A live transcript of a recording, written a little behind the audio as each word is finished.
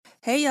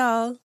Hey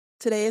y'all.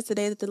 Today is the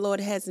day that the Lord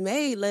has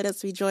made. Let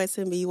us rejoice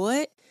and be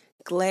what?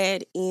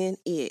 Glad in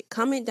it.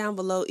 Comment down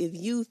below if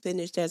you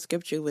finished that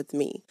scripture with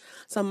me.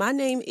 So my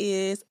name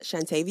is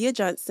Shantavia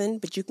Johnson,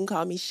 but you can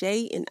call me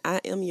Shay, and I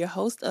am your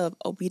host of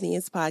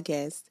Obedience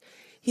Podcast.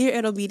 Here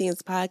at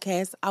Obedience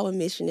Podcast, our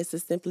mission is to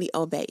simply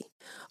obey.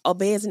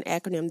 Obey is an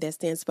acronym that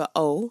stands for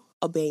O,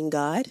 obeying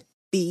God,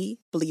 B,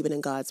 believing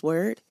in God's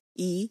word,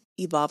 E,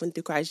 evolving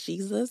through Christ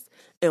Jesus,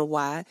 and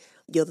Y,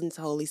 yielding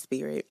to Holy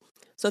Spirit.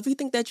 So if you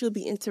think that you'll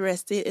be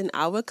interested in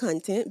our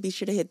content, be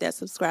sure to hit that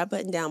subscribe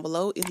button down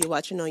below if you're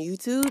watching on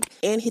YouTube,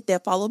 and hit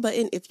that follow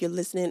button if you're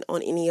listening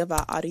on any of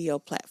our audio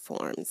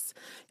platforms.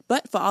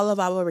 But for all of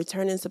our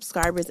returning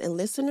subscribers and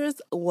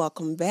listeners,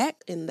 welcome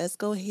back, and let's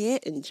go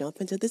ahead and jump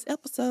into this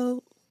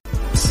episode.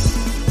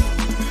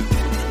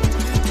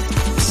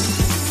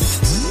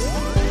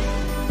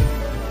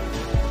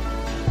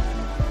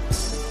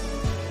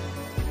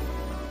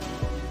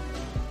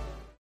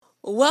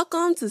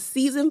 Welcome to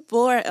Season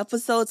 4,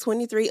 Episode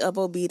 23 of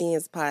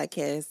Obedience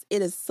Podcast.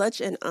 It is such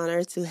an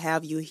honor to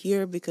have you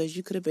here because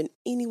you could have been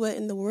anywhere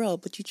in the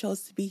world, but you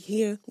chose to be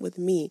here with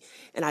me,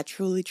 and I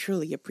truly,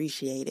 truly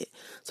appreciate it.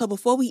 So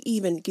before we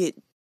even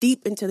get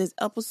deep into this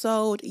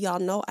episode, y'all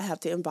know I have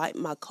to invite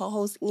my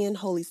co-host in,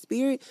 Holy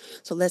Spirit.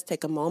 So let's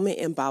take a moment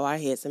and bow our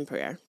heads in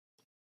prayer.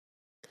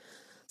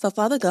 So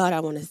Father God,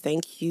 I want to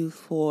thank you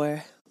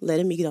for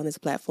letting me get on this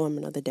platform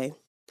another day.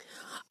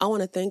 I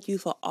want to thank you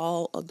for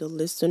all of the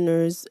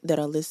listeners that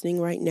are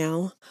listening right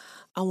now.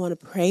 I want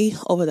to pray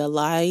over their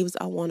lives.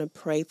 I want to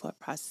pray for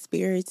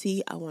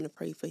prosperity. I want to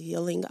pray for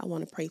healing. I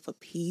want to pray for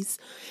peace.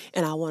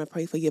 And I want to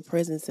pray for your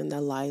presence in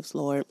their lives,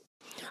 Lord.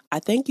 I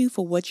thank you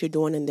for what you're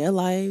doing in their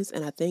lives.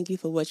 And I thank you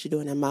for what you're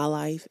doing in my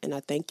life. And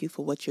I thank you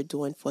for what you're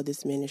doing for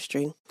this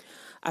ministry.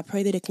 I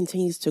pray that it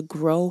continues to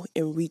grow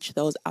and reach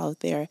those out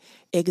there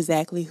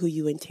exactly who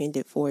you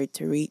intended for it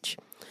to reach.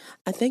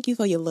 I thank you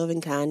for your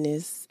loving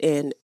kindness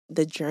and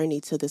the journey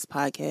to this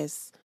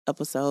podcast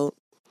episode.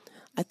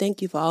 I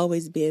thank you for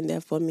always being there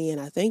for me,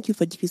 and I thank you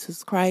for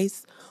Jesus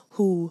Christ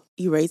who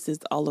erases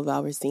all of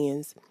our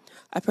sins.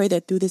 I pray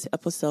that through this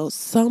episode,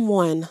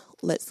 someone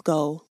lets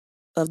go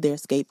of their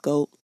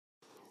scapegoat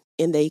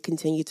and they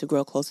continue to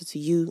grow closer to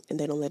you, and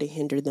they don't let it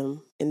hinder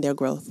them in their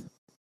growth.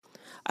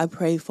 I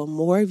pray for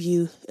more of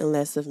you and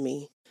less of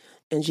me.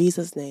 In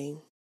Jesus'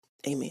 name,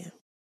 amen.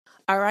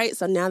 All right,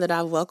 so now that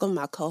I've welcomed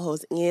my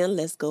co-host in,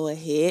 let's go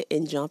ahead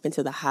and jump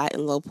into the high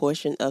and low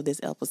portion of this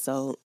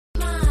episode.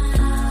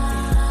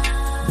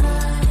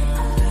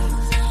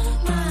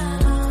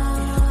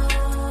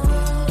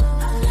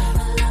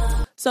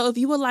 So if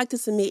you would like to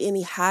submit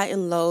any high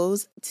and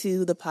lows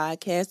to the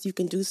podcast, you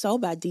can do so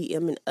by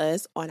DMing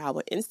us on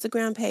our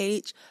Instagram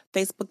page,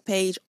 Facebook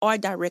page, or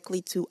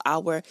directly to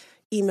our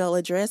email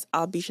address.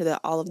 I'll be sure that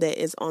all of that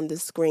is on the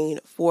screen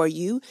for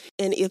you.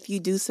 And if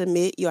you do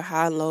submit your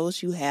high and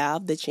lows, you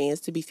have the chance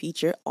to be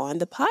featured on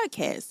the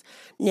podcast.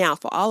 Now,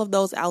 for all of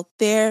those out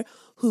there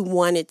who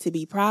want it to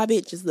be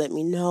private, just let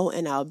me know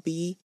and I'll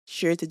be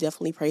sure to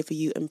definitely pray for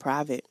you in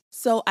private.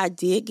 So I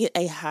did get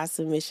a high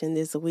submission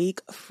this week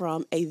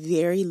from a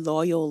very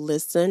loyal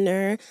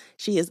listener.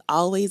 She is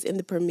always in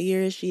the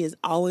premiere. She is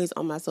always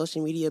on my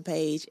social media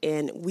page,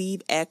 and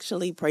we've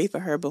actually prayed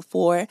for her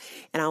before.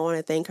 And I want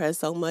to thank her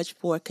so much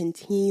for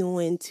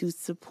continuing to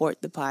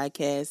support the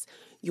podcast.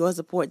 Your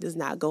support does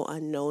not go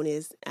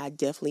unnoticed. I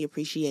definitely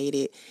appreciate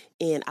it.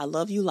 And I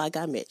love you like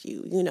I met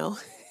you, you know.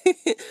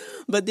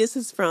 But this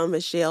is from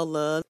Michelle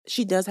Love.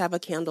 She does have a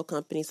candle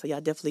company, so y'all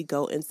definitely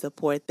go and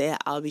support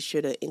that. I'll be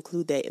sure to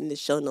include that in the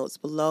show notes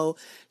below.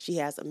 She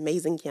has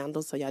amazing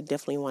candles, so y'all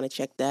definitely want to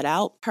check that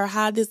out. Her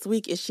high this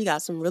week is she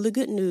got some really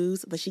good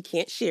news, but she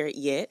can't share it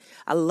yet.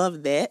 I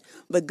love that,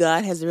 but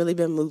God has really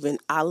been moving.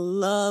 I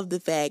love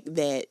the fact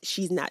that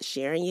she's not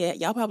sharing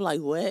yet. Y'all probably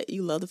like, what?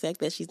 You love the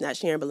fact that she's not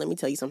sharing, but let me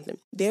tell you something.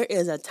 There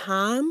is a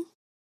time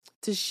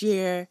to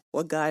share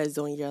what God is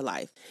doing in your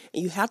life.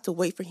 And you have to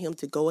wait for him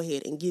to go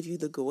ahead and give you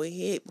the go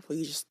ahead before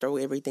you just throw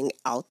everything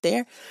out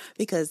there.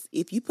 Because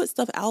if you put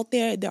stuff out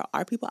there, there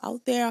are people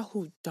out there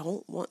who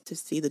don't want to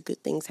see the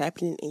good things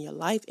happening in your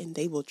life, and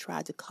they will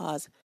try to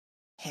cause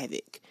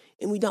havoc.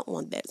 And we don't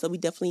want that. So we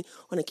definitely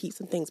want to keep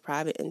some things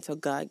private until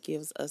God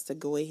gives us the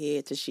go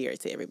ahead to share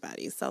it to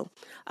everybody. So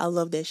I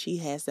love that she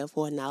has that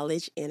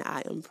foreknowledge, and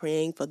I am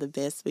praying for the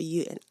best for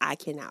you. And I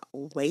cannot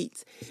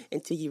wait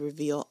until you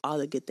reveal all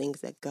the good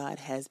things that God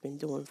has been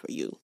doing for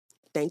you.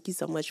 Thank you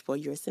so much for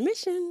your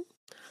submission.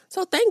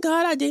 So thank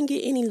God I didn't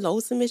get any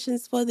low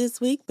submissions for this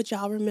week, but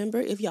y'all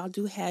remember, if y'all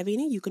do have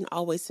any, you can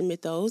always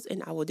submit those,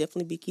 and I will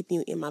definitely be keeping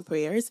you in my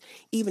prayers.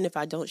 Even if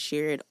I don't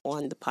share it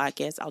on the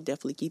podcast, I'll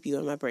definitely keep you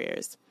in my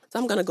prayers. So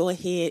I'm going to go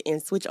ahead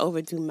and switch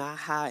over to my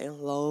high and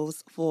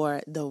lows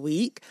for the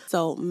week.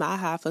 So my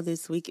high for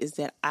this week is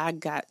that I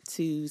got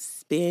to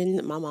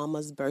spend my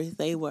mama's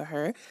birthday with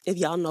her. If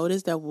y'all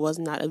noticed, there was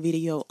not a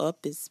video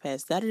up this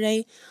past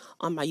Saturday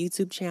on my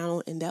YouTube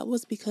channel, and that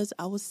was because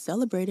I was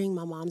celebrating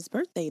my mom's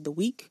birthday the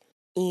week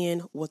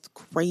in was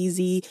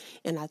crazy,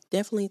 and I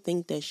definitely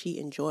think that she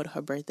enjoyed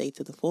her birthday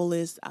to the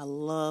fullest. I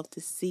love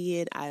to see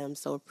it. I am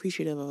so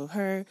appreciative of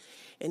her,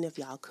 and if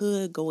y'all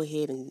could go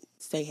ahead and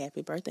say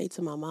happy birthday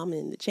to my mama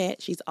in the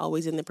chat. She's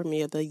always in the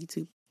premiere of the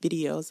YouTube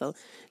video, so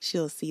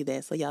she'll see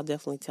that. So y'all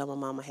definitely tell my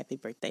mama happy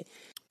birthday.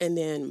 And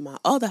then my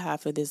other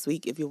half of this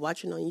week, if you're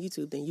watching on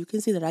YouTube, then you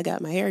can see that I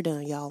got my hair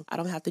done, y'all. I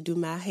don't have to do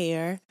my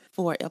hair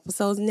for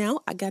episodes now.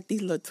 I got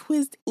these little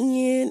twists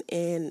in,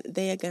 and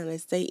they are going to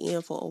stay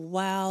in for a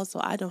while, so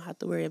I don't have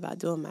to worry about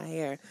doing my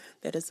hair.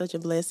 That is such a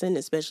blessing,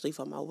 especially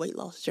for my weight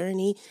loss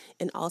journey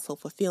and also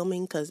for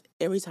filming, because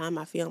every time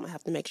I film, I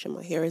have to make sure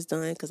my hair is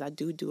done because I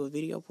do a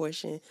video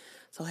portion.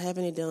 So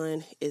having it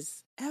done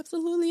is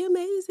absolutely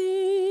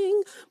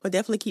amazing. But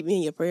definitely keep me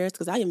in your prayers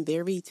because I am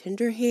very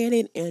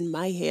tender-headed and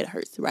my head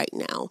hurts right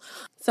now.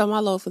 So my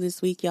low for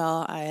this week,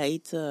 y'all, I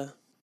hate to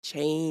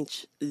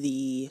change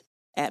the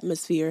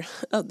atmosphere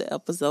of the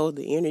episode,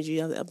 the energy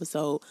of the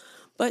episode.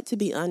 But to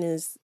be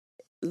honest,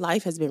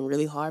 life has been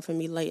really hard for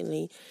me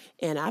lately.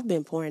 And I've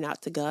been pouring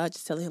out to God,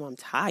 just telling him I'm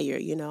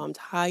tired. I'm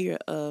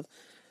tired of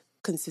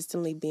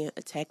consistently being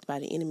attacked by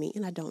the enemy.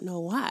 And I don't know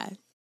why.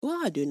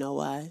 Well, I do know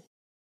why.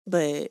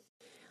 But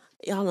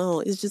y'all know,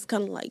 it's just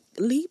kind of like,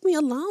 leave me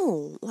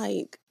alone.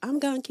 Like, I'm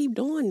going to keep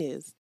doing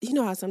this. You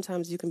know how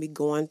sometimes you can be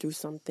going through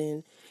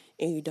something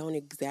and you don't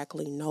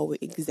exactly know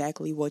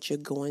exactly what you're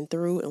going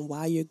through and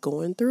why you're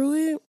going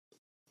through it.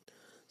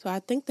 So I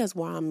think that's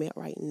where I'm at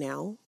right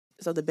now.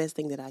 So the best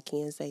thing that I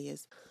can say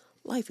is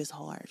life is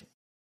hard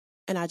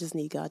and I just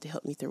need God to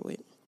help me through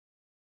it.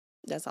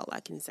 That's all I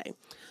can say.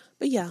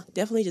 But yeah,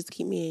 definitely just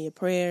keep me in your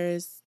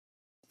prayers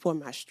for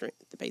my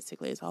strength,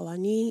 basically, is all I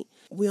need.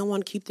 We don't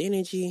want to keep the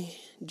energy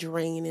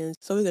draining.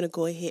 So we're going to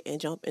go ahead and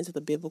jump into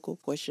the biblical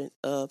portion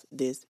of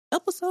this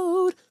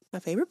episode. My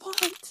favorite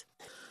part.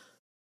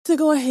 To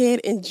go ahead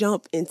and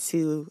jump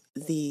into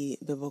the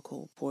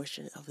biblical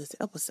portion of this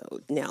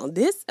episode. Now,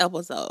 this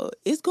episode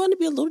is going to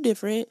be a little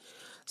different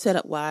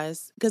setup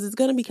wise because it's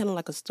going to be kind of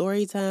like a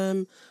story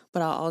time,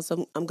 but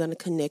I'm going to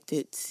connect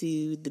it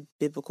to the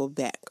biblical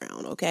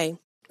background, okay?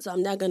 So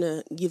I'm not going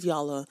to give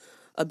y'all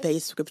a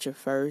base scripture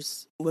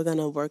first. We're going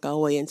to work our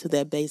way into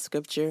that base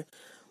scripture,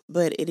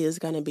 but it is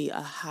going to be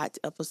a hot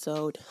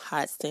episode.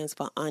 Hot stands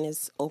for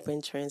honest,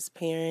 open,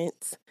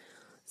 transparent.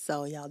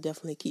 So y'all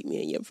definitely keep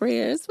me in your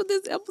prayers for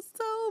this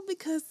episode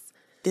because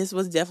this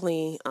was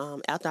definitely,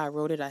 after I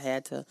wrote it, I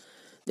had to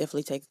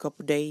definitely take a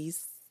couple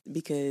days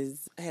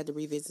because I had to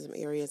revisit some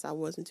areas I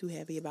wasn't too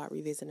happy about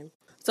revisiting.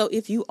 So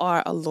if you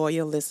are a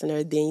loyal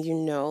listener, then you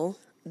know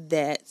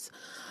that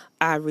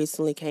I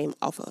recently came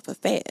off of a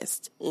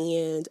fast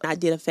and I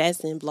did a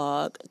fasting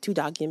vlog to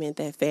document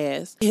that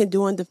fast. And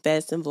during the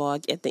fasting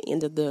vlog at the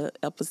end of the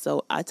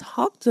episode, I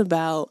talked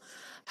about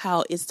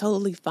how it's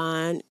totally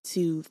fine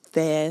to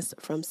fast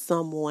from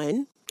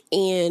someone.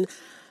 And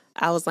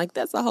I was like,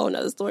 that's a whole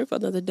nother story for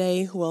another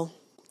day. Well,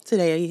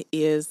 today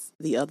is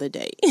the other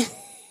day.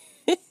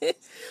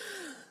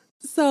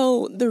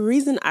 So the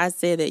reason I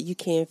said that you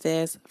can't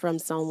fast from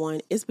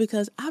someone is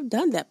because I've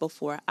done that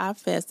before. I've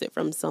fasted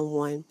from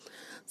someone.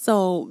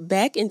 So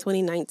back in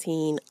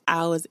 2019,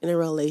 I was in a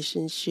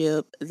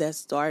relationship that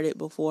started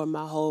before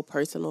my whole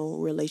personal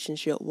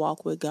relationship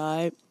walk with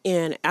God.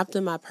 And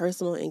after my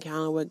personal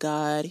encounter with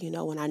God,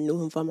 when I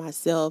knew him for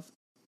myself,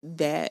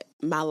 that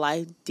my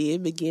life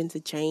did begin to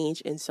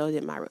change, and so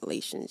did my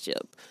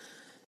relationship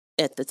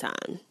at the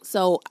time.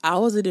 So I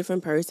was a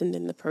different person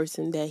than the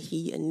person that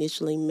he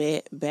initially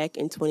met back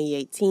in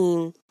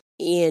 2018.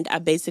 And I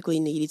basically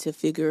needed to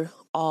figure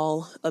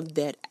all of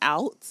that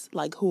out,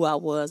 like who I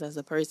was as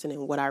a person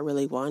and what I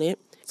really wanted.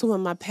 So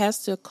when my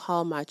pastor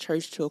called my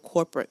church to a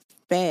corporate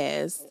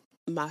fast,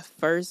 my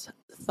first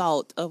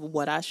thought of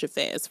what I should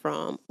fast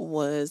from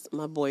was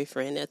my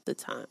boyfriend at the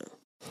time.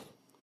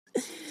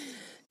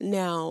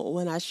 Now,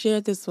 when I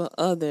shared this with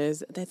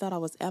others, they thought I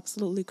was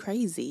absolutely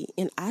crazy.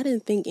 And I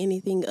didn't think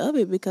anything of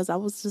it because I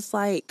was just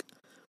like,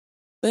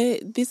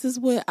 but this is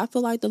what I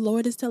feel like the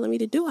Lord is telling me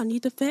to do. I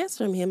need to fast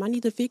from him. I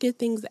need to figure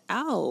things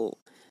out.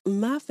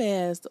 My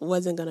fast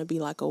wasn't going to be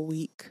like a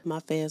week.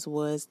 My fast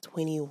was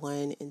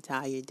 21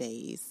 entire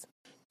days.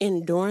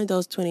 And during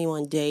those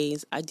 21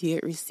 days, I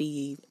did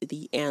receive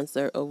the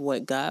answer of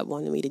what God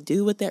wanted me to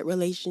do with that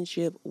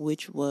relationship,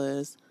 which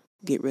was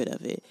get rid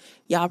of it.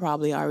 Y'all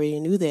probably already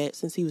knew that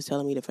since he was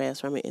telling me to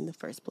fast from it in the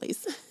first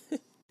place.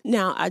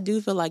 Now, I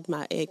do feel like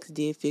my ex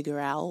did figure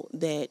out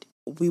that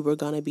we were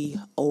going to be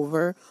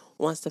over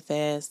once the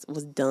fast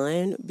was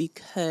done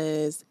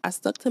because I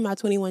stuck to my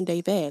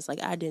 21-day fast.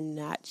 Like, I did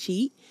not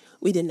cheat.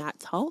 We did not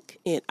talk,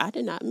 and I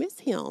did not miss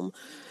him.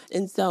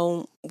 And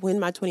so when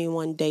my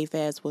 21-day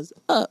fast was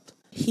up,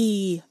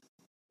 he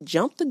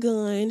jumped the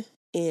gun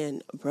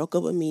and broke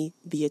up with me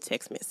via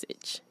text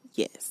message.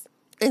 Yes.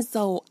 And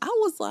so I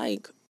was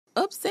like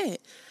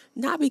upset,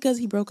 not because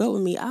he broke up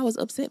with me. I was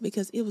upset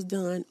because it was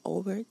done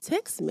over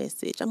text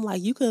message. I'm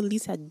like, you could at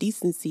least have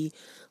decency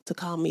to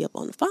call me up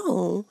on the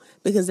phone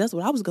because that's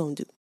what I was going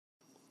to do.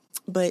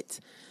 But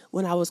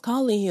when I was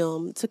calling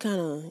him to kind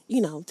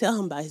of, tell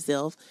him by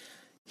himself,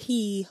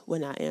 he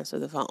would not answer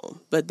the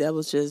phone. But that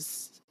was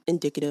just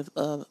indicative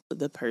of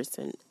the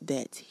person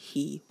that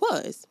he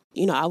was.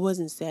 I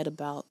wasn't sad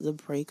about the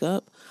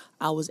breakup.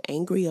 I was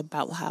angry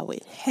about how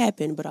it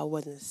happened, but I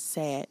wasn't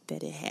sad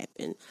that it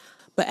happened.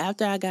 But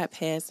after I got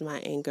past my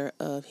anger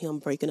of him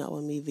breaking up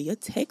with me via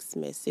text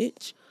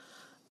message,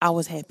 I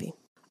was happy.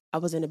 I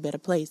was in a better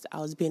place. I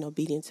was being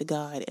obedient to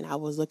God, and I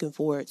was looking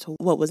forward to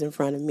what was in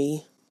front of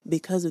me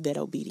because of that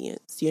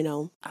obedience.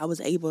 I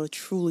was able to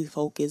truly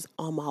focus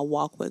on my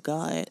walk with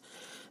God.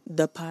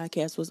 The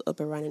podcast was up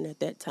and running at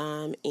that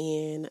time,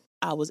 and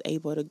I was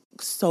able to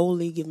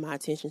solely give my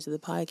attention to the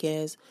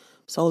podcast,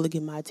 solely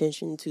give my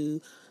attention to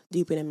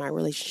deepening my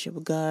relationship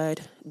with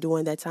God.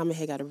 During that time, I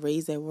had got a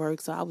raise at work,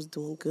 so I was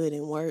doing good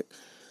in work.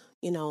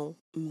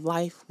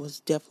 Life was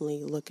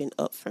definitely looking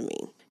up for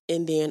me.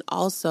 And then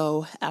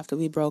also, after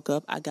we broke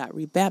up, I got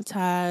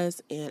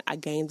rebaptized and I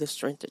gained the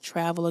strength to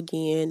travel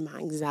again. My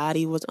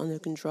anxiety was under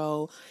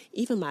control.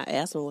 Even my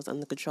asthma was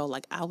under control.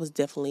 Like, I was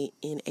definitely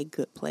in a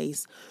good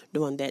place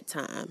during that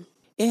time.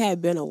 It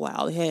had been a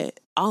while. It had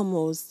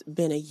almost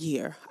been a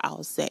year,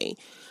 I'll say,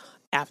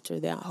 after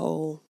that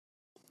whole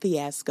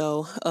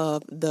fiasco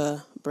of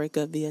the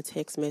breakup via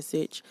text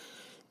message.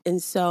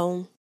 And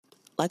so,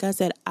 like I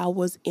said, I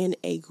was in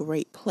a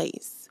great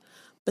place.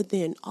 But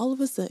then all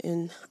of a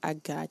sudden, I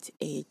got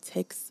a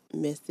text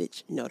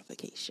message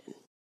notification.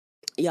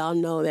 Y'all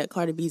know that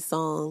Cardi B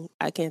song.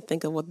 I can't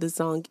think of what the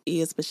song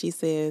is, but she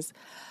says,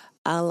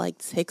 I like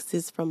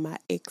texts from my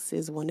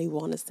exes when they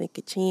want to sink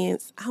a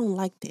chance. I don't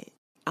like that.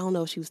 I don't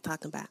know what she was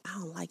talking about. I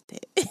don't like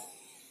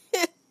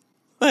that.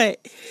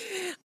 But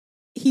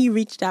he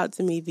reached out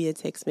to me via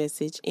text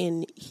message,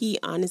 and he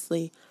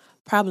honestly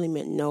probably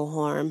meant no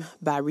harm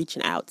by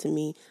reaching out to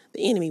me.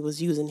 The enemy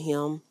was using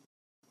him.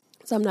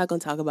 So I'm not going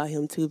to talk about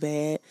him too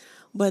bad.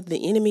 But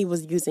the enemy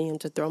was using him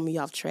to throw me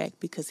off track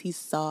because he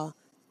saw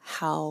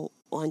how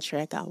on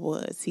track I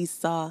was. He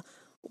saw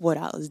what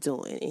I was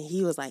doing. And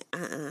he was like,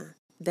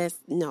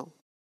 no,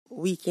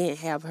 we can't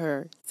have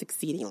her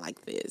succeeding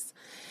like this.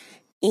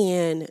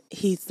 And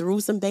he threw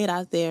some bait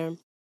out there.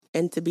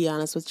 And to be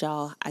honest with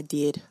y'all, I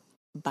did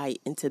bite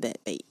into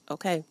that bait.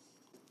 Okay.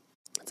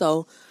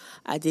 So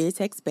I did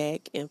text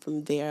back. And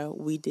from there,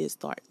 we did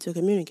start to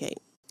communicate.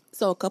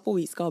 So a couple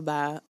weeks go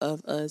by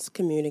of us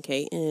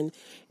communicating,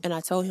 and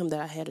I told him that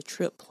I had a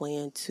trip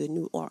planned to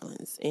New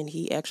Orleans, and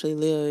he actually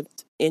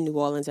lived in New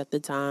Orleans at the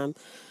time.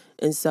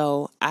 And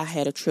so I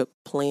had a trip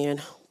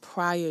planned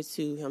prior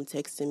to him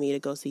texting me to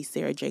go see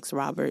Sarah Jakes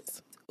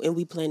Roberts. And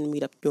we planned to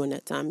meet up during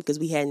that time because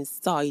we hadn't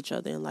saw each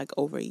other in like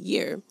over a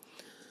year.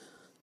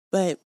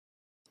 But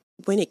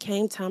when it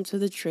came time to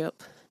the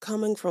trip,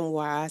 coming from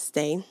where I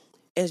stay,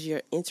 as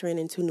you're entering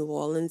into New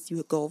Orleans, you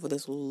would go over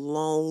this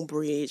long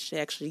bridge to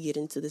actually get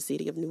into the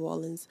city of New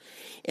Orleans.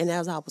 And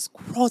as I was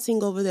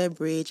crossing over that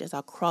bridge, as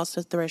I crossed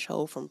the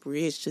threshold from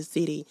bridge to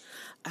city,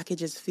 I could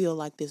just feel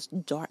like this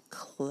dark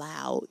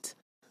cloud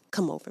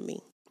come over me.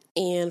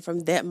 And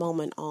from that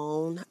moment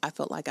on, I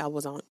felt like I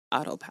was on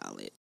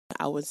autopilot.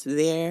 I was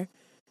there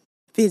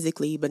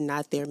physically, but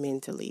not there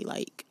mentally.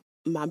 Like,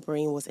 my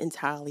brain was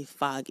entirely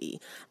foggy.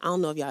 I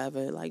don't know if y'all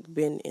ever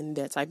been in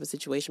that type of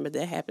situation, but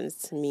that happens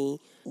to me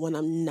when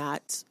I'm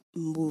not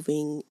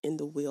moving in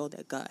the will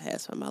that God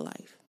has for my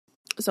life.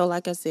 So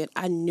like I said,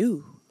 I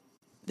knew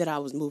that I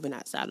was moving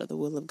outside of the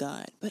will of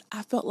God, but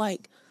I felt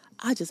like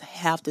I just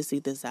have to see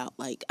this out.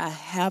 Like, I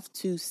have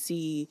to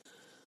see,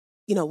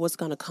 what's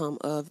going to come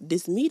of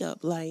this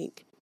meetup.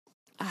 Like,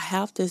 I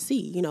have to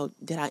see,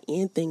 did I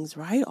end things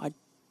right or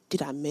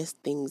did I mess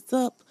things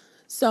up?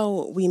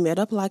 So we met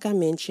up like I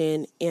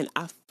mentioned, and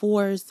I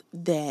forced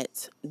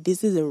that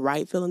this is the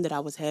right feeling that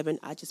I was having.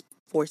 I just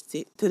forced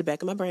it to the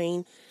back of my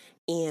brain,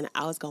 and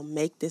I was going to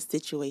make this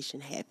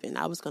situation happen.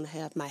 I was going to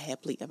have my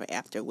happily ever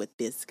after with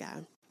this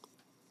guy.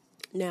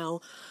 Now,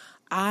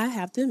 I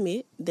have to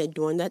admit that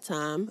during that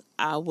time,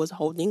 I was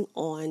holding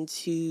on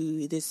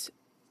to this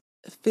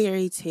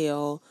fairy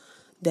tale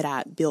that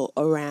I built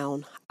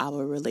around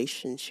our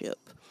relationship.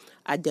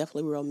 I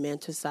definitely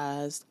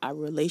romanticized our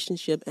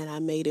relationship, and I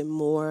made it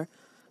more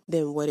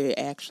than what it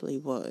actually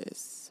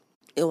was.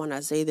 And when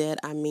I say that,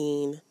 I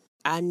mean,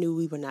 I knew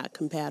we were not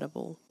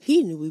compatible.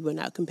 He knew we were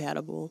not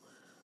compatible,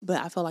 but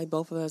I felt like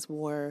both of us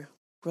were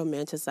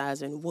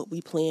romanticizing what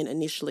we planned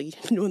initially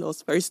during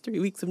those first 3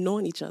 weeks of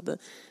knowing each other.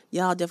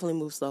 Y'all definitely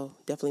move slow.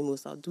 Definitely move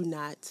slow. Do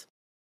not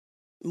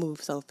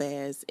move so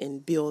fast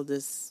and build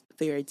this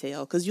fairy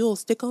tale, because you'll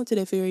stick onto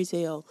that fairy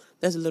tale.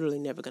 That's literally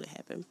never going to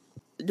happen.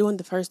 During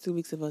the first 2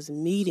 weeks of us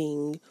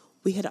meeting,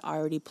 we had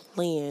already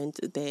planned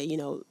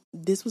that,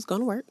 this was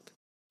going to work.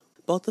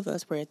 Both of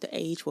us were at the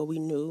age where we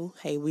knew,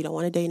 hey, we don't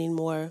want to date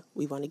anymore.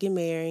 We want to get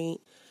married.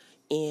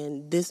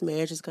 And this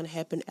marriage is going to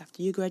happen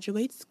after you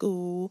graduate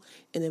school.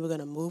 And then we're going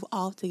to move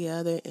off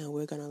together and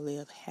we're going to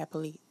live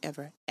happily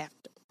ever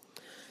after.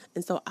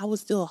 And so I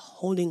was still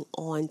holding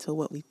on to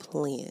what we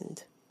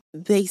planned.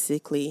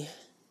 Basically,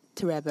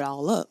 to wrap it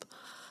all up,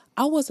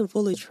 I wasn't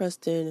fully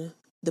trusting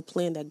the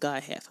plan that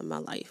God had for my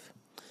life.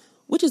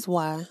 which is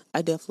why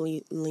I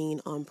definitely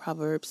lean on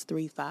Proverbs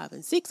 3, 5,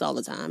 and 6 all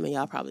the time. And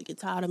y'all probably get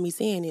tired of me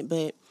saying it,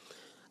 but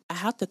I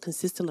have to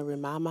consistently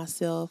remind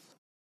myself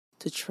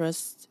to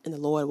trust in the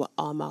Lord with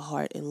all my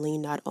heart and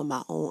lean not on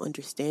my own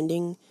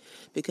understanding.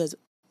 Because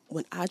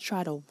when I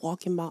try to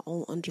walk in my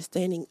own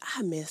understanding,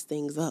 I mess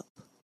things up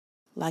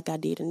like I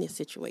did in this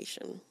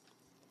situation.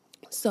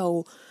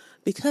 So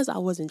because I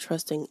wasn't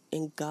trusting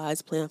in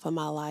God's plan for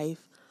my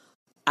life,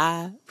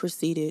 I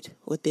proceeded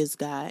with this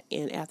guy.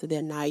 And after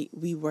that night,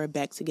 we were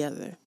back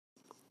together.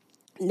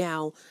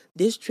 Now,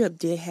 this trip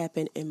did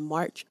happen in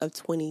March of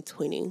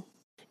 2020.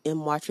 In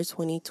March of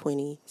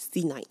 2020,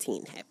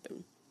 C-19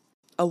 happened.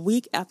 A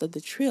week after the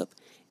trip,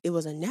 it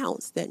was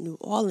announced that New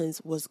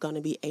Orleans was going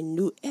to be a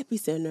new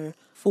epicenter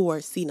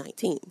for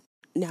C-19.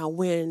 Now,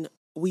 when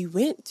we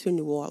went to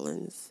New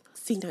Orleans,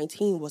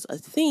 C-19 was a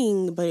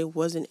thing, but it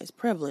wasn't as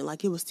prevalent.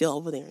 Like, it was still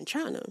over there in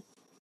China.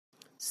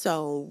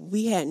 So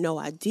we had no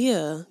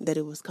idea that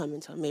it was coming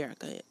to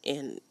America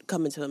and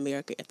coming to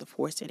America at the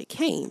force that it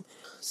came.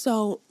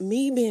 So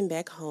me being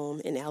back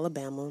home in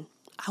Alabama,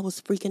 I was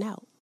freaking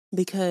out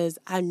because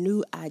I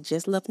knew I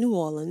just left New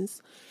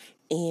Orleans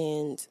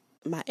and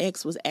my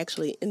ex was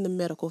actually in the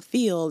medical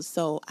field.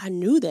 So I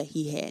knew that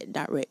he had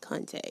direct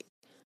contact,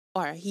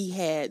 or he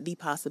had the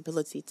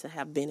possibility to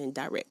have been in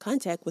direct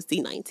contact with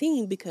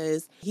C-19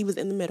 because he was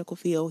in the medical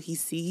field. He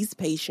sees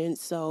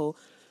patients. So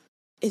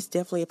it's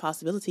definitely a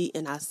possibility.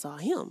 And I saw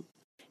him.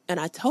 And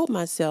I told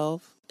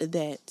myself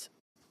that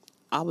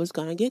I was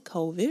going to get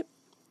COVID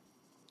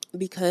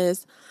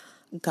because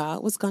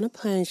God was going to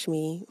punish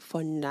me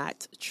for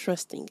not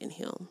trusting in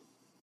him.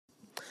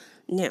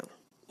 Now,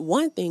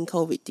 one thing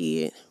COVID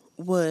did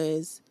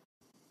was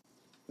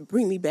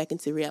bring me back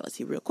into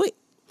reality real quick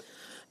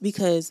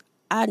because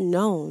I'd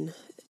known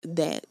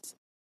that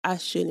I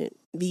shouldn't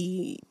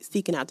be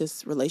seeking out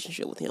this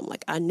relationship with him.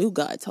 Like, I knew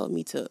God told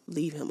me to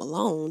leave him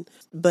alone,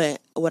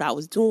 but what I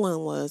was doing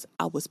was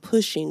I was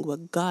pushing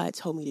what God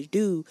told me to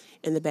do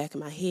in the back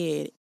of my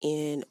head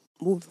and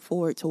moving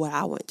forward to what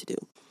I want to do.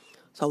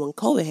 So when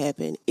COVID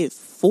happened, it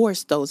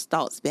forced those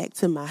thoughts back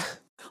to my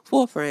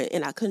forefront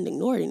and I couldn't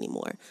ignore it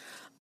anymore.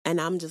 And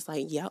I'm just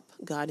like, yep,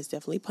 God is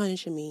definitely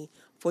punishing me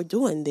for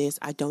doing this.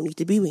 I don't need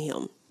to be with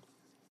him.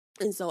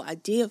 And so I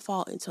did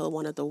fall into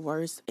one of the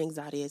worst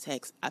anxiety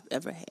attacks I've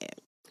ever had.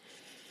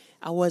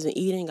 I wasn't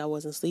eating, I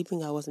wasn't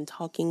sleeping, I wasn't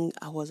talking,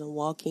 I wasn't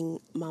walking.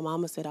 My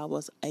mama said I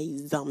was a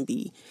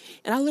zombie.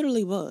 And I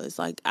literally was.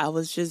 Like, I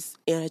was just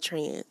in a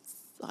trance.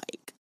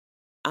 Like,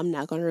 I'm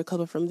not going to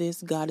recover from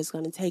this. God is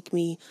going to take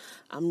me.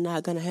 I'm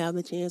not going to have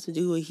the chance to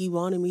do what he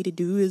wanted me to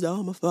do. It's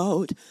all my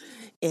fault.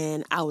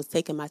 And I was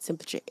taking my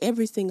temperature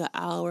every single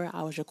hour.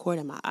 I was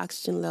recording my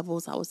oxygen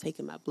levels. I was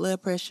taking my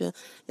blood pressure.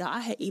 Y'all, I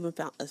had even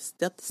found a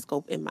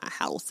stethoscope in my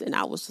house. And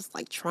I was just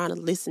like trying to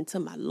listen to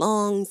my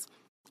lungs.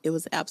 It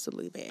was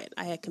absolutely bad.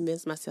 I had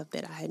convinced myself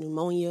that I had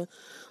pneumonia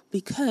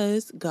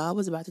because God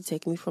was about to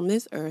take me from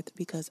this earth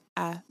because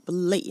I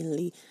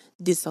blatantly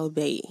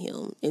disobeyed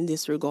him and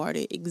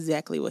disregarded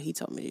exactly what he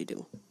told me to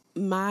do.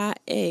 My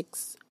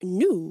ex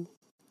knew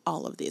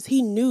all of this.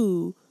 He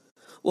knew,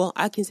 well,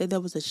 I can say there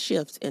was a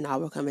shift in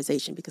our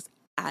conversation because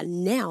I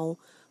now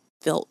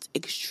felt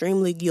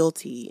extremely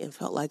guilty and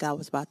felt like I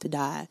was about to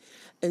die.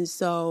 And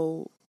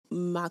so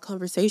my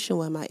conversation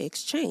with my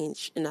ex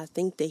changed. And I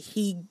think that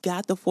he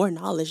got the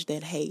foreknowledge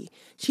that, hey,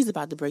 she's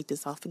about to break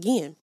this off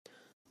again.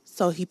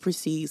 So he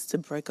proceeds to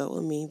break up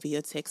with me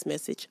via text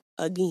message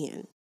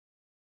again.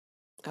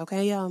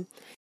 Okay, y'all.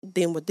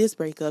 Then with this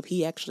breakup,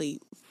 he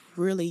actually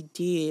really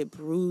did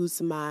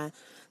bruise my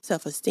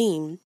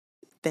self-esteem.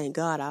 Thank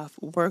God I've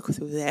worked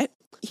through that.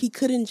 He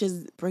couldn't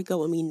just break up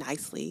with me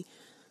nicely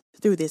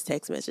through this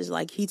text message.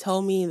 Like, he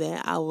told me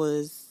that I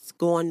was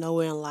going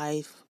nowhere in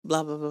life,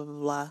 blah, blah, blah, blah,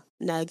 blah.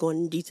 Not going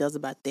into details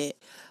about that.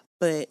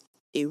 But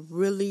it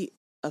really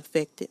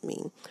affected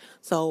me.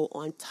 So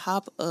on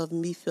top of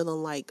me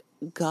feeling like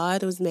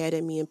God was mad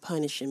at me and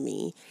punishing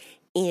me,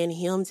 and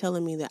him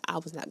telling me that I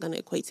was not going to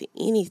equate to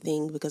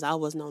anything because I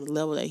wasn't on the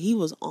level that he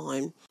was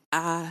on,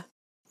 I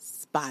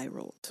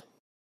spiraled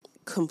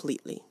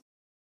completely.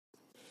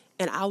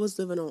 And I was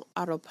living on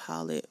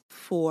autopilot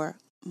for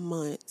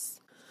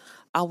months.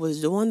 I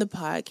was doing the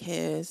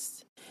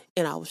podcast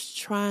and I was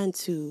trying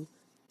to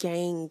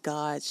gain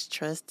God's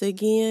trust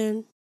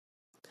again,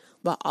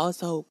 but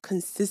also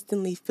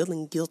consistently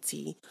feeling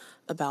guilty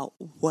about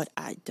what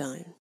I'd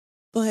done.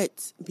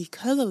 But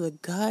because of the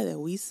God that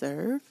we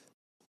serve,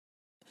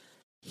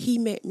 he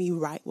met me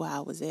right where I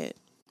was at,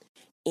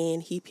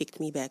 and he picked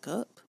me back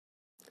up.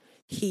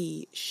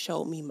 He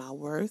showed me my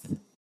worth.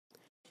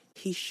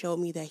 He showed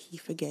me that he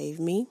forgave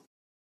me,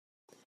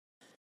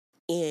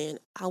 and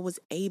I was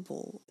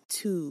able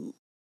to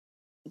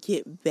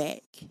get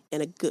back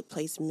in a good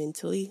place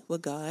mentally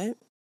with God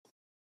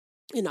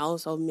and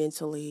also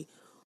mentally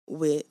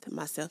with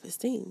my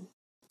self-esteem.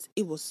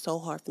 It was so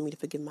hard for me to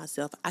forgive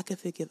myself. I could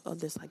forgive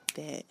others like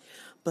that,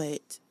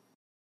 but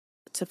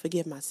to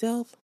forgive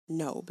myself,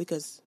 no,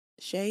 because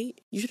Shay,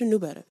 you should have knew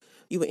better.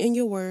 You were in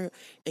your word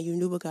and you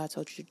knew what God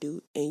told you to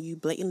do and you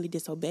blatantly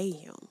disobeyed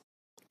him.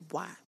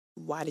 Why?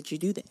 Why did you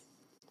do that?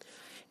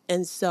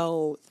 And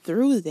so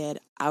through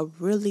that, I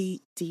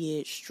really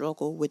did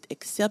struggle with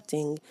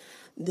accepting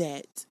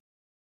that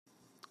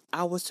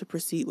I was to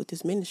proceed with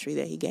this ministry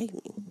that he gave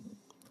me.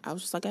 I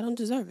was just like, I don't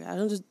deserve it.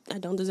 I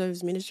don't deserve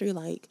his ministry.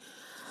 Like,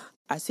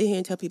 I sit here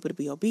and tell people to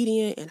be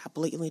obedient and I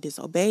blatantly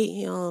disobeyed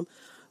him.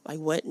 Like,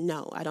 what?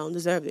 No, I don't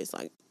deserve this.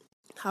 Like,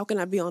 how can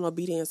I be on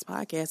Obedience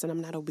Podcast and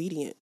I'm not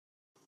obedient?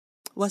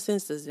 What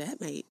sense does that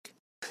make?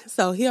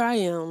 So here I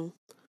am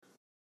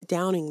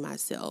downing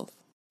myself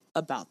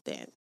about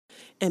that.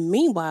 And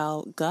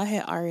meanwhile, God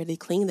had already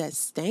cleaned that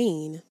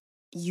stain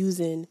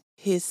using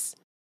his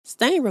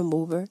stain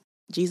remover,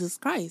 Jesus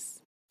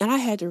Christ. And I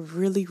had to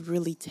really,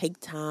 really take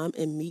time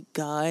and meet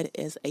God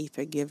as a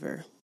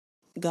forgiver.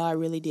 God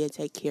really did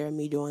take care of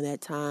me during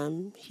that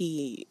time.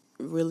 He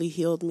really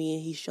healed me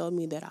and he showed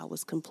me that I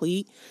was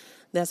complete.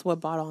 That's what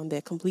brought on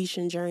that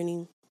completion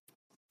journey.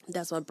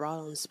 That's what brought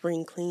on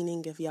spring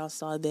cleaning. If y'all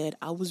saw that,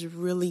 I was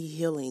really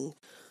healing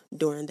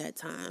during that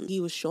time. He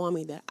was showing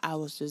me that I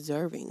was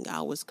deserving.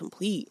 I was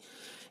complete.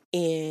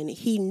 And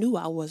he knew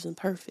I wasn't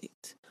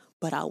perfect,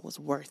 but I was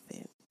worth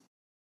it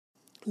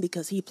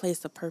because he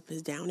placed a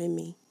purpose down in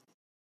me.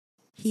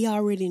 He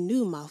already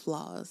knew my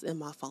flaws and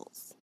my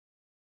faults.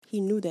 He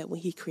knew that when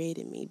he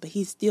created me, but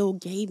he still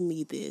gave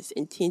me this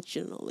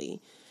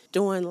intentionally.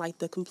 During like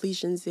the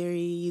completion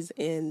series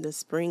and the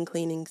spring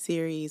cleaning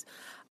series,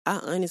 I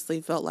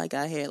honestly felt like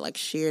I had like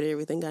shared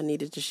everything I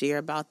needed to share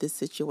about this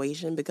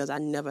situation because I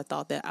never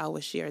thought that I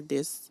would share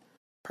this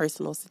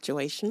personal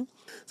situation.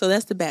 So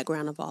that's the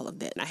background of all of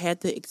that. And I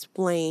had to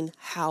explain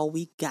how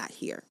we got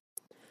here.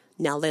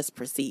 Now let's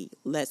proceed.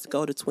 Let's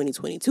go to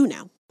 2022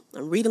 now.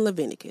 I'm reading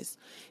Leviticus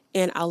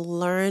and I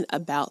learned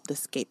about the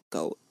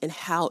scapegoat and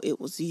how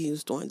it was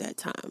used during that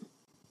time.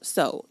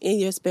 So in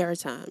your spare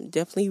time,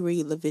 definitely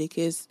read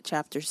Leviticus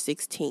chapter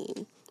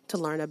 16 to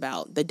learn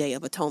about the Day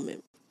of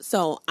Atonement.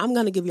 So I'm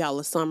going to give y'all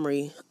a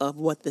summary of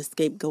what the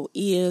scapegoat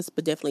is,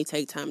 but definitely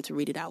take time to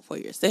read it out for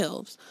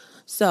yourselves.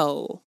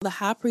 So the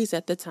high priest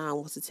at the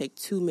time was to take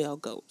 2 male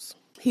goats.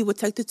 He would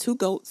take the 2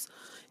 goats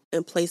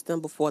and place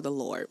them before the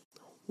Lord.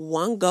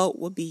 One goat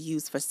would be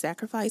used for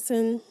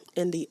sacrificing,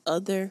 and the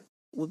other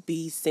would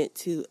be sent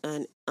to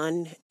an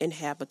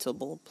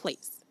uninhabitable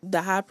place.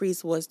 The high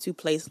priest was to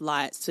place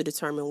lots to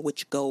determine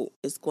which goat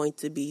is going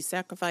to be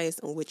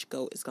sacrificed and which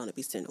goat is going to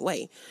be sent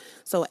away.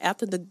 So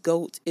after the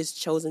goat is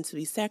chosen to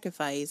be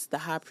sacrificed, the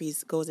high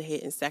priest goes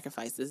ahead and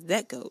sacrifices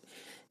that goat.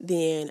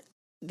 Then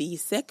the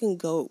second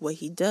goat, what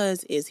he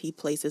does is he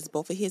places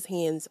both of his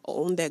hands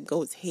on that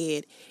goat's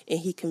head and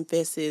he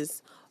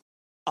confesses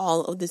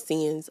all of the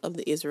sins of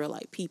the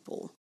Israelite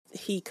people.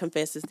 He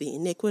confesses the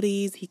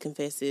iniquities, he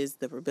confesses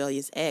the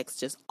rebellious acts,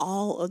 just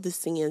all of the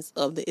sins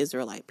of the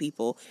Israelite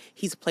people.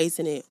 He's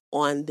placing it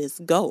on this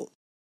goat.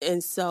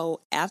 And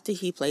so after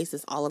he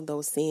places all of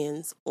those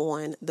sins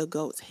on the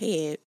goat's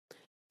head,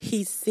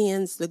 he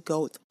sends the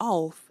goat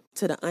off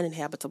to the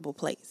uninhabitable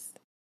place.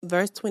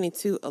 Verse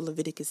 22 of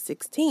Leviticus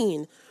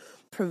 16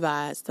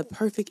 provides the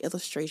perfect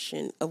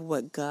illustration of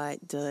what God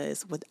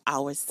does with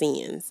our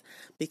sins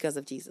because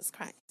of Jesus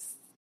Christ.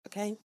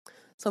 Okay?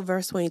 So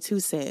verse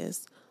 22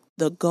 says,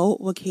 the goat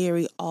will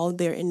carry all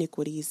their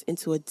iniquities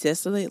into a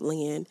desolate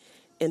land,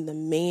 and the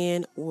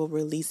man will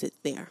release it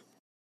there.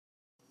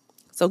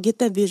 So get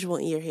that visual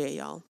in your head,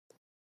 y'all.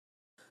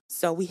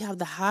 So we have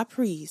the high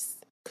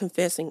priest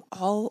confessing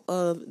all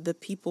of the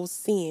people's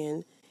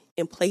sin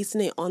and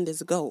placing it on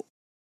this goat.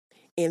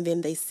 And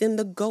then they send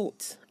the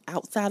goat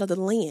outside of the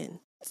land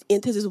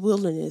into this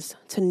wilderness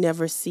to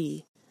never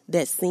see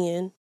that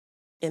sin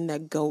and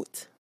that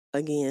goat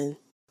again.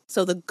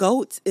 So the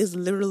goat is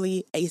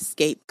literally a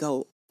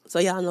scapegoat. So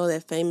y'all know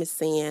that famous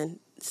saying,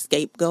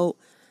 scapegoat.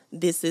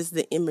 This is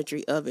the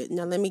imagery of it.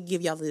 Now let me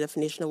give y'all the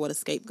definition of what a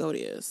scapegoat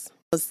is.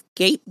 A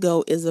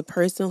scapegoat is a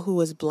person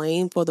who is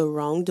blamed for the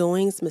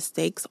wrongdoings,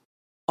 mistakes,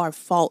 or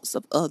faults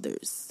of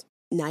others.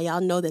 Now y'all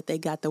know that they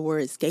got the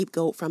word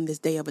scapegoat from this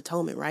Day of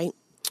Atonement, right?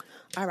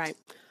 All right.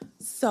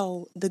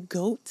 So the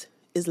goat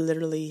is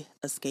literally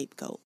a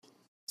scapegoat.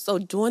 So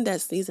during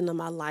that season of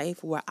my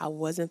life where I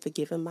wasn't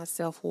forgiving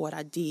myself for what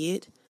I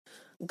did,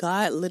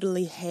 God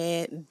literally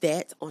had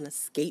that on a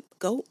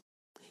scapegoat,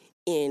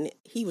 and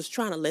he was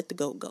trying to let the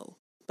goat go,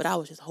 but I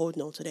was just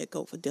holding on to that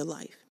goat for dear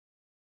life.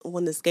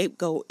 When the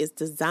scapegoat is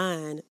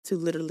designed to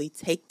literally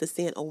take the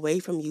sin away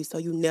from you so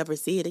you never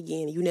see it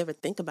again, you never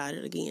think about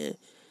it again.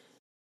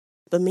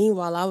 But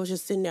meanwhile, I was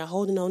just sitting there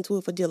holding on to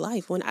it for dear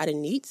life when I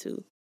didn't need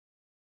to.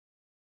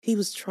 He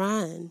was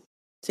trying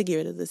to get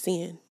rid of the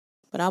sin,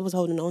 but I was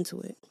holding on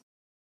to it.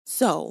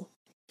 So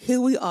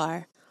here we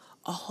are,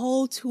 a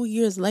whole 2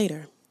 years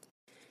later,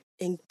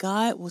 and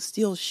God was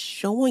still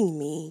showing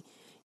me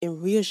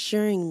and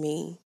reassuring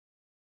me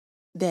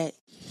that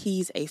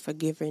he's a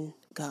forgiving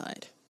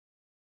God.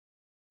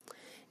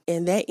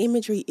 And that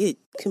imagery, it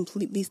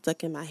completely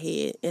stuck in my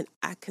head. And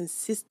I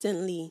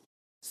consistently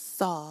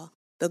saw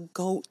the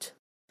goat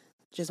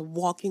just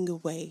walking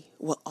away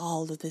with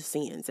all of the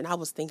sins. And I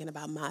was thinking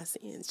about my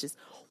sins, just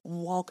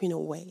walking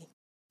away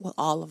with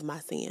all of my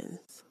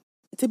sins.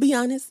 To be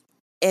honest,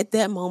 At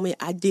that moment,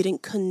 I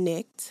didn't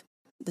connect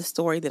the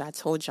story that I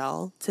told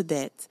y'all to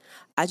that.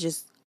 I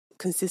just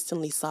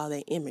consistently saw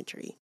that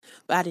imagery,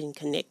 but I didn't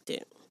connect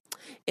it.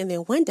 And then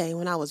one day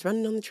when I was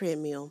running on the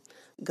treadmill,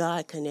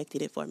 God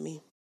connected it for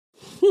me.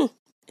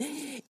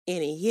 And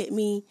it hit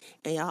me,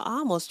 and y'all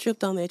almost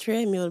tripped on that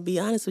treadmill, to be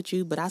honest with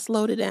you, but I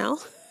slowed it down.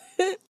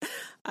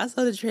 I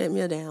slowed the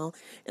treadmill down,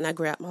 and I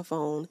grabbed my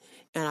phone,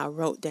 and I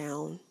wrote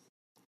down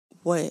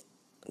what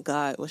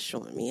God was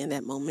showing me in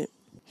that moment.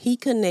 He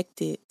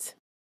connected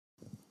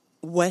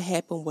what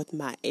happened with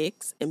my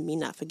ex and me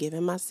not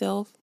forgiving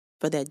myself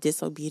for that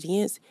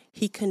disobedience.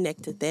 He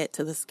connected that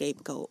to the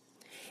scapegoat.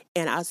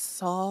 And I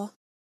saw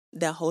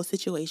that whole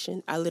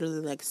situation. I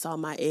literally saw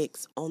my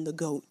ex on the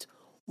goat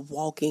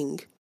walking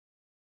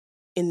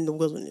in the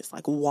wilderness,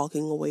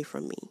 walking away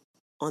from me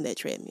on that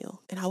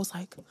treadmill. And I was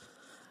like,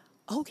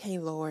 okay,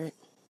 Lord,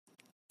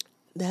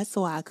 that's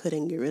why I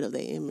couldn't get rid of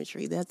that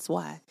imagery. That's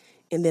why.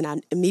 And then I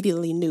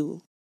immediately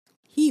knew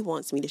he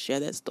wants me to share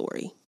that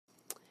story.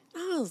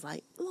 I was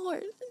like,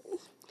 Lord,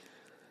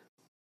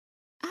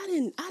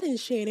 I didn't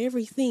share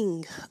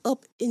everything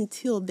up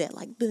until that,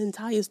 the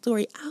entire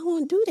story. I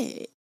won't do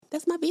that.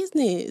 That's my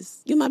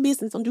business. You're my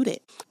business. Don't do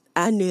that.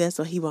 I knew that's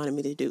what he wanted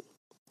me to do.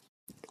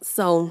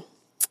 So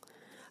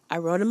I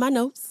wrote in my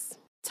notes,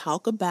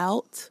 talk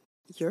about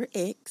your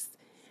ex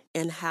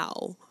and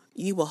how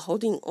you were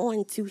holding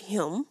on to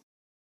him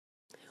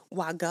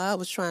while God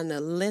was trying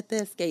to let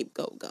that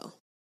scapegoat go.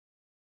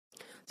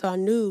 So I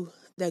knew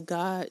that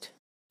God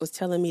was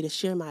telling me to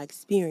share my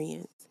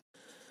experience.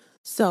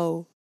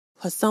 So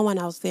for someone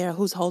else there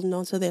who's holding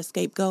on to their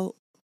scapegoat,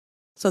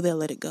 so they'll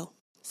let it go.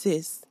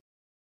 Sis,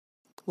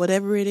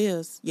 whatever it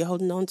is you're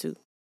holding on to,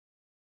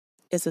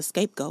 it's a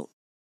scapegoat.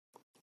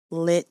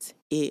 Let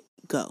it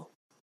go.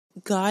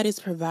 God is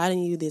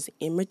providing you this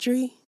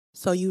imagery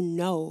so you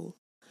know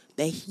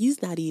that he's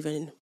not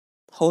even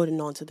holding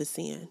on to the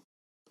sin.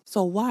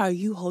 So why are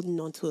you holding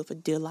on to it for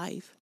dear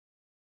life?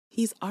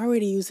 He's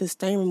already used his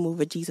stain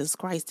remover, Jesus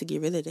Christ, to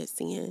get rid of that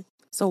sin.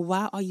 So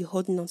why are you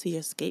holding on to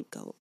your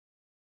scapegoat?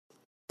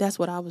 That's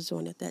what I was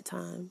doing at that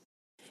time.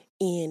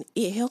 And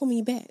it held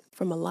me back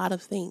from a lot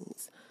of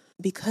things.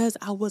 Because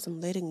I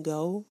wasn't letting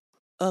go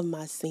of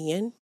my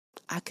sin,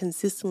 I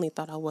consistently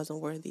thought I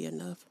wasn't worthy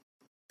enough.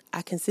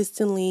 I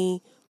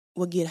consistently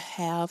would give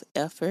half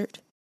effort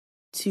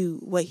to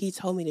what he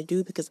told me to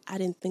do because I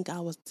didn't think I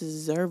was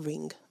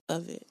deserving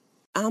of it.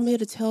 I'm here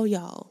to tell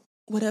y'all,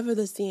 whatever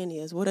the sin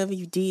is, whatever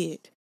you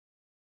did,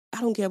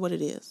 I don't care what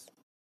it is.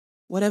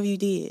 Whatever you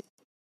did,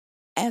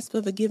 ask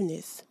for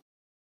forgiveness.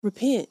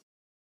 Repent.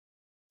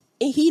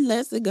 And he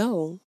lets it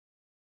go.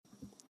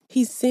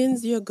 He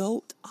sends your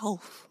goat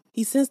off.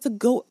 He sends the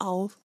goat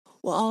off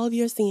with all of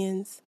your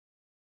sins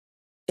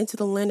into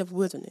the land of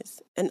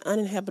wilderness, an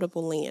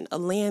uninhabitable land, a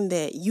land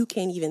that you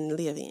can't even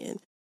live in.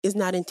 It's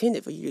not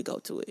intended for you to go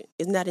to it.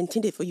 It's not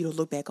intended for you to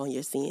look back on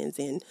your sins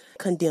and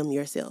condemn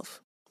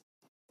yourself.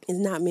 It's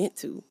not meant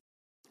to.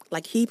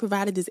 He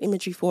provided this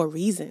imagery for a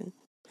reason.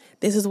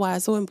 This is why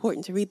it's so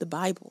important to read the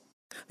Bible.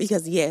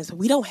 Because yes,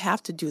 we don't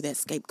have to do that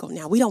scapegoat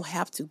now. We don't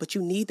have to, but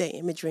you need that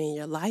imagery in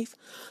your life.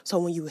 So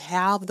when you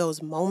have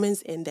those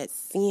moments and that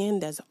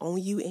sin that's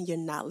on you and you're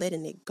not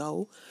letting it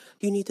go,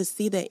 you need to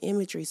see that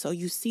imagery. So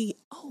you see,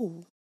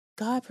 oh,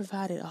 God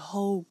provided a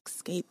whole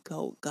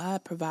scapegoat.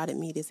 God provided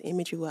me this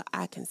imagery where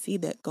I can see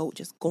that goat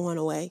just going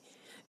away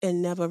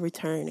and never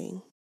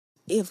returning.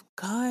 If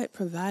God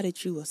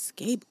provided you a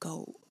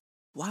scapegoat,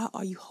 why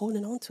are you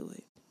holding on to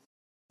it?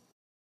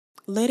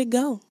 Let it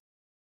go.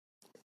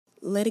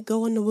 Let it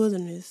go in the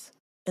wilderness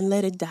and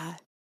let it die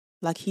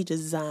like he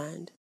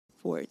designed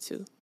for it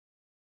to.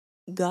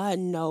 God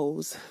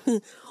knows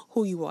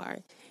who you are.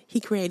 He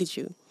created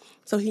you.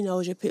 So he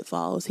knows your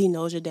pitfalls. He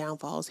knows your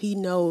downfalls. He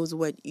knows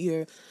what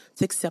you're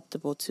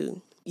acceptable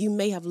to. You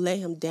may have let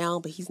him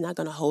down, but he's not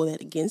going to hold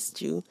that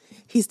against you.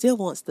 He still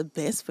wants the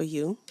best for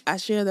you. I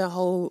shared that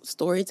whole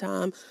story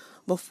time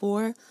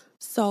before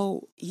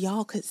so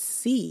y'all could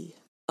see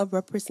a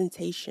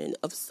representation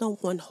of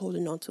someone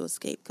holding on to a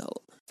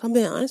scapegoat. So I'm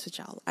being honest with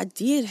y'all. I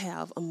did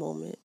have a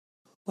moment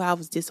where I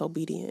was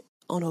disobedient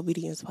on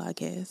Obedience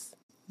Podcast,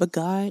 but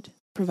God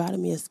provided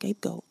me a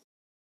scapegoat.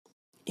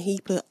 And he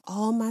put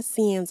all my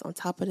sins on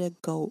top of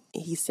that goat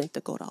and he sent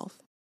the goat off.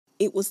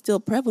 It was still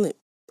prevalent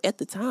at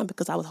the time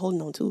because I was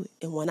holding on to it.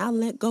 And when I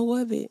let go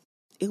of it,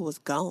 it was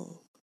gone.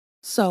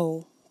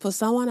 So for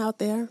someone out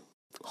there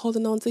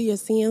holding on to your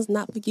sins,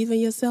 not forgiving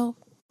yourself,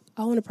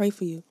 I want to pray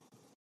for you.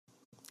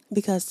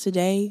 Because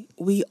today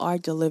we are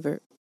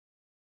delivered.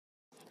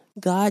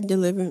 God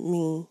delivered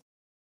me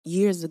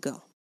years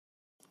ago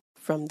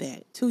from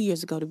that. 2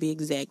 years ago to be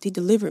exact. He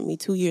delivered me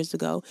 2 years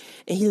ago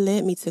and he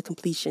led me to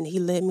completion. He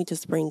led me to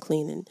spring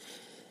cleaning.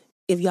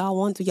 If y'all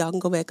want to, y'all can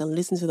go back and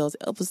listen to those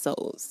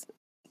episodes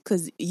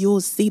because you'll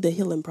see the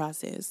healing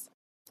process.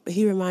 But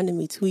he reminded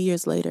me 2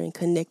 years later and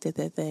connected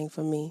that thing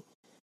for me,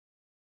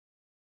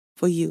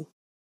 for you.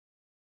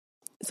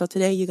 So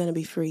today you're going to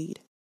be freed.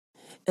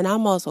 And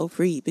I'm also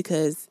freed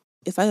because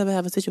if I ever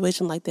have a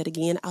situation like that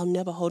again, I'll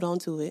never hold on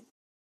to it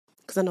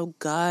because I know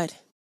God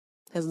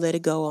has let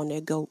it go on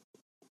that goat.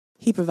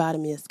 He provided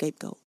me a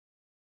scapegoat.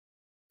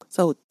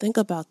 So think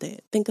about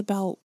that. Think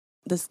about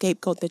the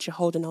scapegoat that you're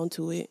holding on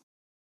to it.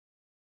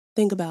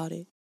 Think about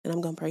it, and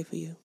I'm going to pray for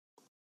you.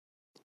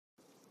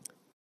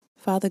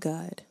 Father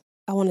God,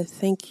 I want to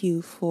thank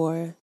you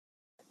for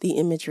the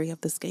imagery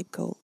of the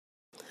scapegoat.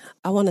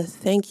 I want to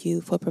thank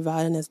you for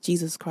providing us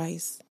Jesus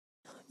Christ.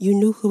 You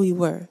knew who we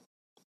were.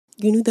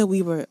 You knew that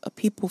we were a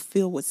people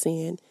filled with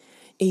sin,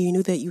 and you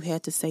knew that you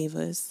had to save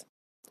us.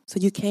 So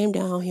you came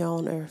down here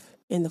on earth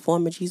in the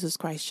form of Jesus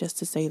Christ just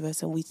to save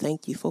us, and we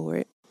thank you for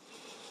it.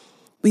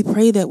 We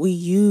pray that we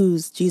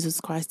use Jesus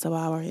Christ to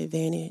our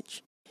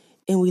advantage,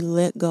 and we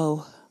let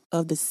go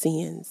of the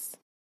sins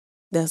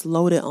that's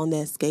loaded on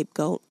that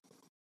scapegoat.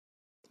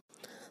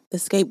 The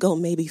scapegoat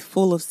may be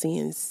full of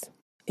sins.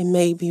 It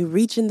may be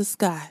reaching the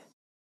sky,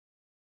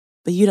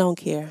 but you don't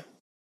care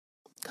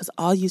because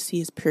all you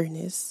see is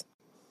pureness.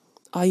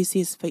 All you see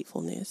is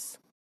faithfulness.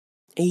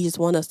 And you just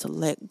want us to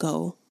let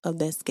go of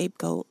that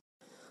scapegoat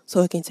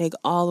so it can take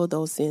all of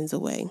those sins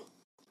away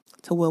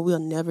to where we'll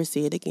never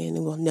see it again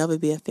and we'll never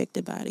be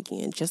affected by it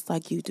again, just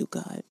like you do,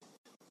 God.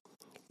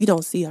 You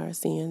don't see our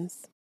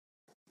sins.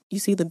 You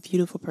see the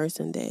beautiful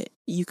person that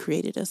you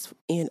created us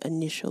in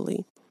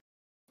initially.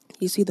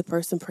 You see the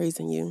person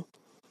praising you.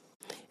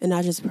 And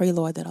I just pray,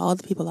 Lord, that all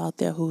the people out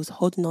there who's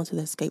holding on to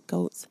their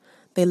scapegoats,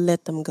 they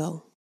let them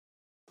go.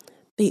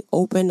 They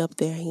open up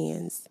their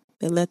hands.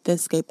 They let their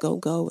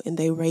scapegoat go and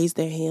they raise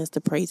their hands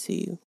to pray to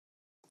you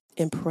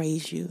and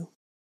praise you.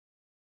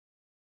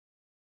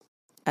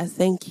 I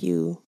thank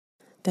you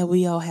that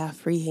we all have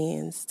free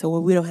hands to where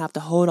we don't have to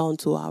hold on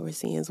to our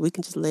sins. We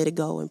can just let it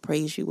go and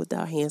praise you with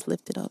our hands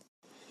lifted up.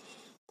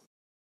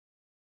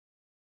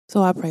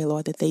 So I pray,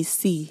 Lord, that they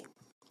see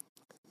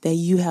that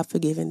you have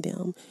forgiven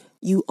them.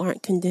 You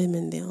aren't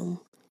condemning them.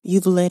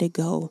 You've let it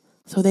go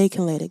so they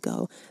can let it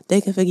go.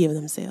 They can forgive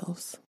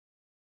themselves.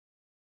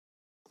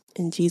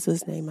 In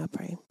Jesus' name I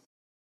pray.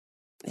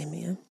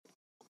 Amen.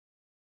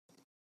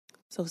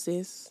 So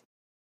sis,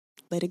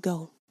 let it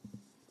go.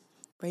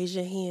 Raise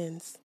your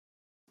hands.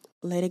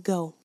 Let it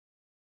go.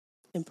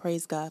 And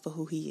praise God for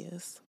who he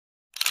is.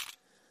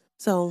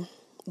 So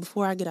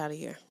before I get out of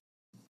here,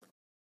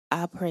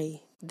 I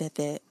pray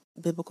that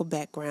biblical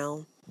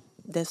background,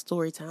 that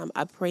story time,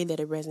 I pray that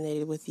it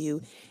resonated with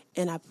you.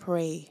 And I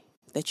pray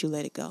that you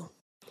let it go.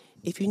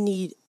 If you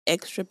need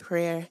extra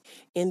prayer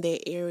in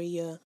that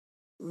area,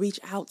 reach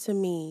out to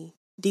me,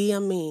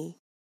 DM me,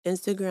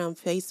 Instagram,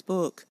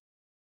 Facebook,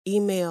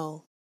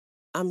 email.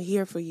 I'm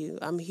here for you.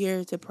 I'm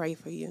here to pray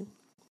for you.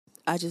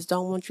 I just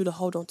don't want you to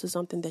hold on to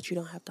something that you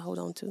don't have to hold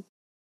on to.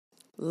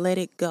 Let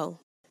it go.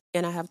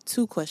 And I have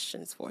 2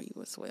 questions for you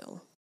as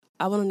well.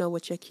 I want to know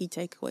what your key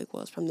takeaway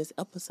was from this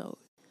episode.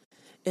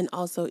 And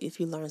also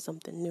if you learned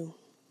something new.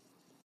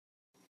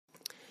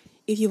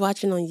 If you're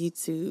watching on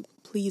YouTube,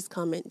 please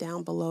comment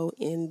down below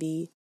in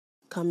the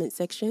comment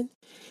section.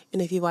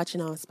 And if you're watching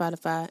on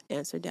Spotify,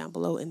 answer down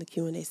below in the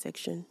Q&A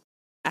section.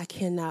 I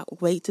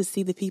cannot wait to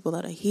see the people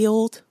that are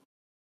healed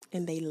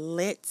and they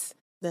let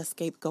the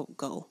scapegoat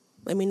go.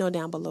 Let me know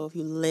down below if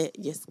you let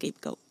your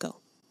scapegoat go.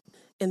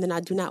 And then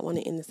I do not want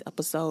to end this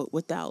episode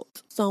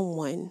without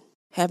someone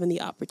having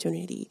the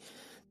opportunity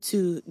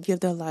to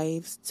give their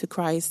lives to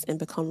Christ and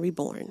become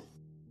reborn.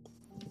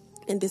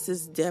 And this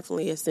is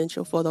definitely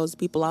essential for those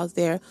people out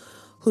there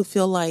who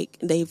feel like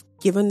they've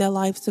given their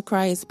lives to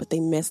Christ, but they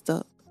messed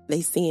up.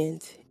 They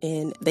sinned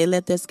and they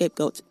let their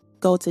scapegoat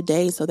go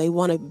today, so they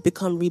want to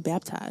become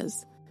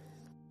rebaptized.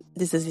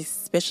 This is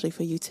especially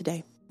for you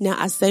today. Now,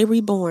 I say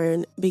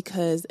reborn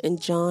because in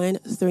John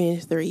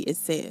 3:3, it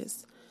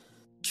says,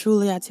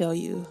 "Truly I tell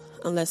you,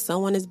 unless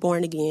someone is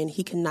born again,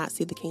 he cannot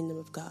see the kingdom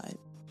of God."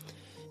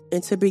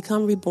 And to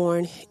become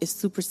reborn is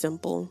super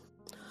simple.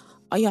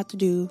 All you have to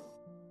do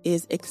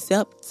is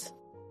accept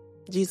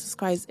Jesus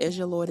Christ as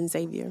your Lord and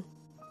Savior.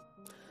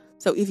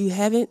 So if you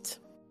haven't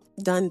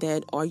done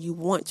that or you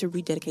want to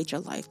rededicate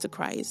your life to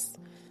Christ,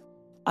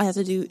 all you have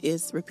to do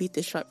is repeat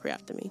this short prayer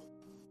after me.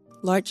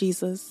 Lord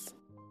Jesus,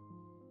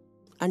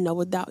 I know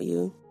without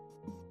you,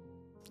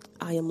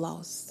 I am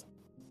lost.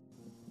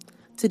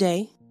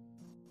 Today,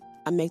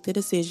 I make the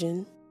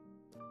decision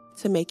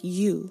to make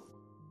you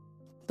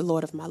the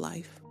Lord of my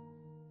life.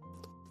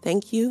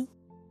 Thank you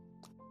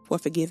for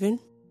forgiving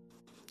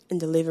and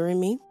delivering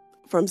me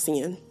from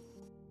sin.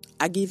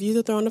 I give you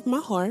the throne of my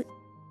heart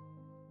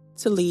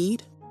to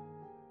lead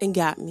and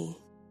guide me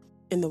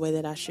in the way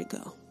that I should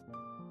go.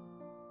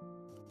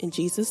 In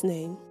Jesus'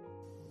 name,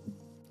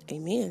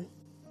 amen.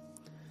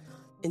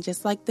 And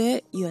just like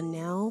that, you are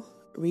now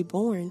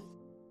reborn.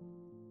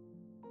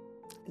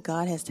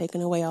 God has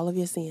taken away all of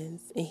your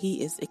sins, and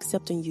he is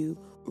accepting you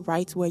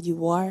right where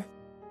you are,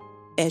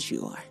 as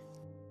you are.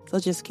 So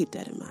just keep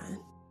that in mind.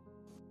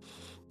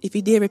 If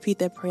you did repeat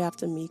that prayer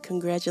after me,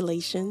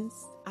 congratulations.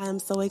 I am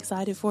so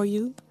excited for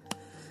you.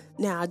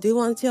 Now, I do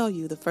want to tell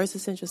you the first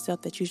essential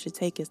step that you should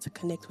take is to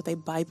connect with a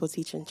Bible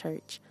teaching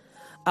church.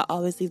 I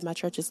always leave my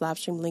church's live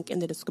stream link in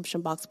the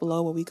description box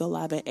below, where we go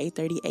live at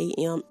 8:30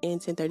 a.m.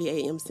 and 10:30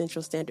 a.m.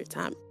 Central Standard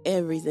Time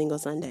every single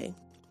Sunday.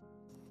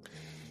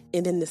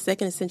 And then the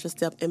second essential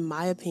step, in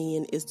my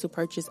opinion, is to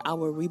purchase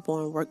our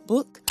Reborn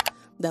workbook.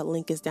 That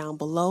link is down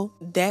below.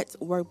 That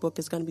workbook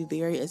is going to be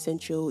very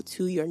essential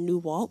to your new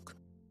walk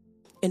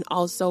and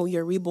also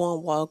your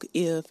reborn walk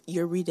if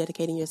you're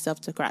rededicating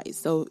yourself to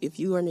Christ. So if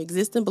you are an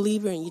existing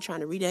believer and you're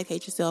trying to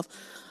rededicate yourself,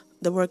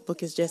 the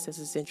workbook is just as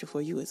essential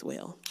for you as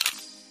well.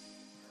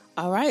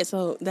 All right,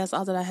 so that's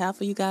all that I have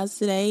for you guys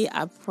today.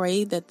 I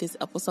pray that this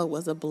episode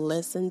was a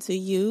blessing to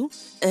you.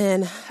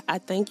 And I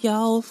thank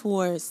y'all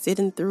for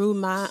sitting through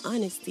my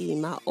honesty,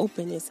 my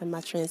openness, and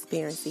my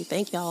transparency.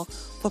 Thank y'all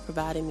for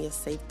providing me a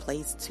safe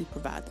place to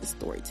provide this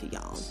story to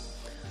y'all.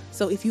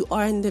 So if you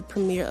are in the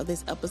premiere of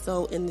this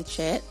episode in the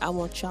chat, I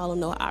want y'all to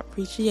know I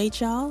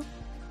appreciate y'all.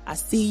 I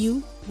see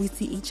you. We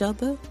see each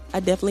other. I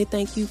definitely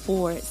thank you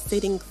for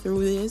sitting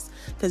through this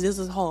because this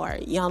is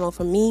hard. Y'all know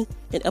for me,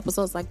 in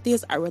episodes like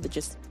this, I'd rather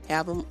just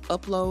have them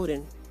upload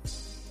and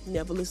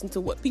never listen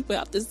to what people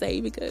have to say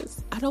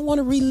because I don't want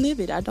to relive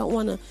it. I don't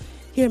want to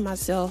hear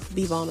myself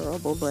be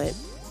vulnerable, but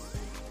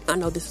I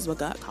know this is what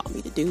God called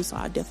me to do, so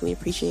I definitely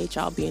appreciate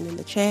y'all being in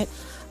the chat.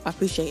 I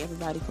appreciate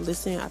everybody for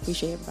listening. I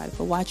appreciate everybody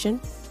for watching.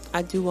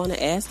 I do want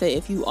to ask that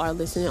if you are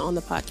listening on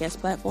the podcast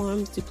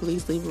platforms, to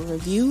please leave a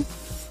review.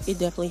 It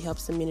definitely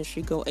helps the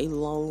ministry go a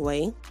long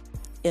way.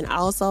 And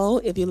also,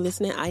 if you're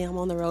listening, I am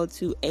on the road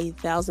to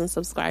 1,000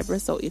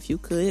 subscribers. So if you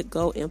could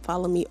go and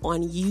follow me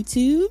on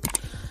YouTube,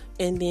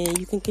 and then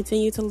you can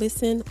continue to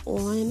listen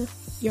on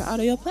your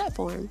audio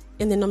platform.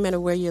 And then no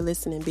matter where you're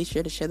listening, be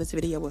sure to share this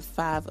video with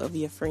 5 of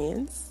your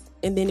friends.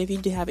 And then if you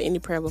do have any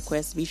prayer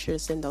requests, be sure to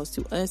send those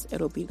to us at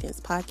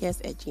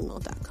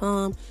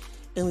obediencepodcast@gmail.com.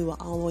 And we will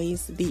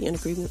always be in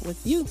agreement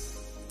with you.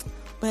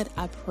 But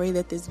I pray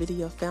that this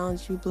video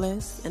found you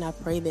blessed, and I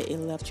pray that it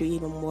left you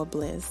even more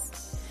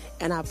blessed.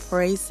 And I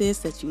pray, sis,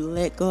 that you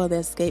let go of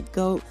that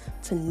scapegoat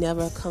to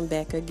never come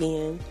back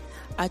again.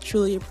 I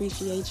truly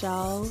appreciate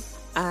y'all.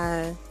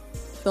 I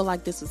feel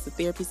like this was a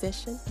therapy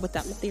session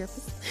without my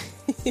therapist.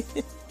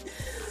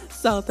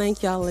 So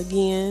thank y'all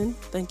again.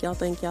 Thank y'all.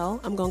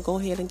 I'm going to go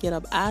ahead and get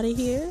up out of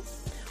here.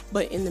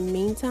 But in the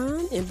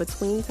meantime, in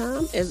between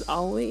time, as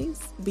always,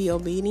 be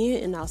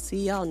obedient, and I'll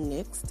see y'all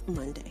next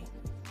Monday.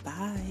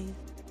 Bye.